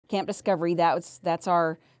Camp Discovery. That's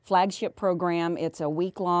our flagship program. It's a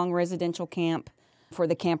week-long residential camp for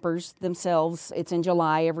the campers themselves. It's in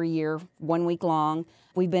July every year, 1 week long.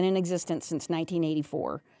 We've been in existence since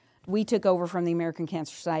 1984. We took over from the American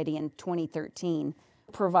Cancer Society in 2013.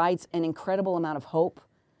 Provides an incredible amount of hope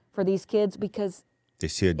for these kids because they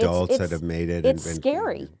see adults that have made it. It's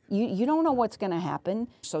scary. You don't know what's going to happen.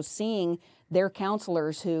 So seeing their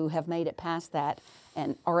counselors who have made it past that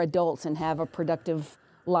and are adults and have a productive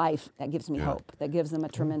life, that gives me hope. That gives them a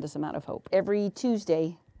tremendous amount of hope. Every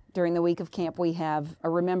Tuesday during the week of camp, we have a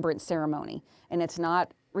remembrance ceremony. And it's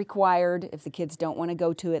not required if the kids don't want to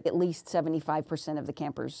go to it. At least 75% of the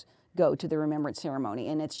campers go to the remembrance ceremony.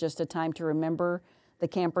 And it's just a time to remember the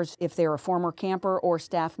campers. If they're a former camper or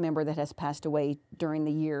staff member that has passed away during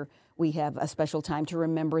the year, we have a special time to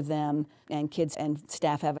remember them, and kids and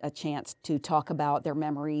staff have a chance to talk about their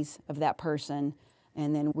memories of that person.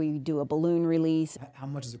 And then we do a balloon release. How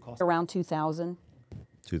much does it cost? Around $2,000.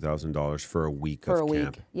 $2,000 for a week of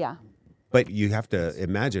camp. Yeah. But you have to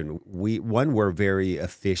imagine, we're very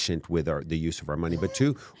efficient with the use of our money, but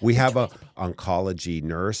two, we have oncology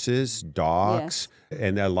nurses, docs,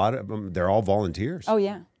 and a lot of them, they're all volunteers. Oh,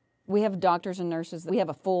 yeah. We have doctors and nurses. We have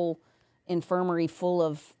a full infirmary full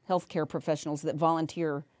of healthcare professionals that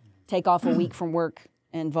volunteer, take off a week from work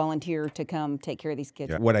and volunteer to come take care of these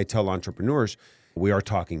kids. Yeah. What I tell entrepreneurs, we are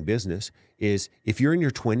talking business, is if you're in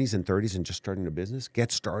your 20s and 30s and just starting a business,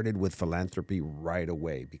 get started with philanthropy right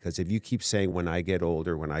away. Because if you keep saying, when I get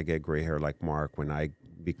older, when I get gray hair like Mark, when I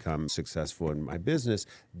become successful in my business,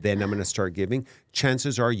 then I'm going to start giving,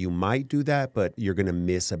 chances are you might do that, but you're going to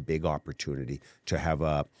miss a big opportunity to have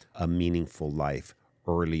a meaningful life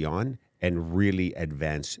early on and really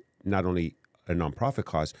advance not only a nonprofit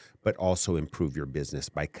cause, but also improve your business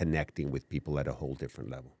by connecting with people at a whole different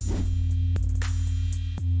level.